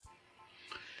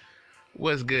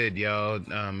What's good, y'all?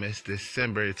 It's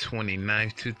December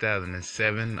 29th,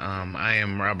 2007. I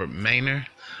am Robert Maynor.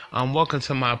 Welcome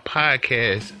to my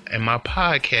podcast, and my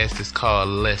podcast is called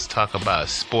Let's Talk About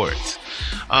Sports.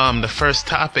 The first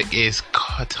topic is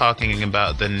talking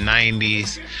about the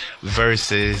 90s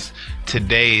versus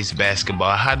today's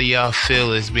basketball. How do y'all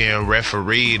feel is being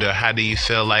refereed, or how do you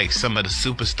feel like some of the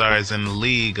superstars in the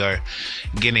league are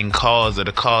getting calls, or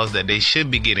the calls that they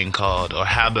should be getting called, or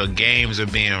how the games are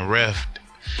being refed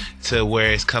to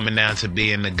where it's coming down to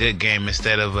being a good game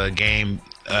instead of a game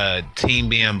team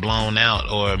being blown out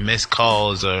or missed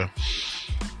calls, or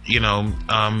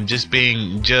just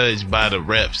being judged by the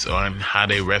reps on how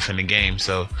they ref in the game.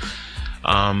 So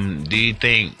do you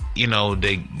think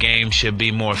the game should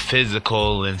be more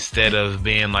physical instead of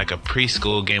being like a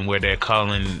preschool game where they're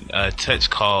calling touch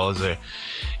calls, or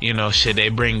should they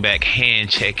bring back hand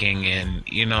checking, and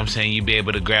you be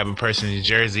able to grab a person's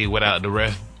jersey without the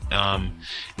ref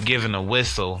giving a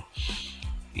whistle?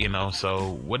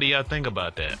 So what do y'all think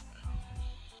about that?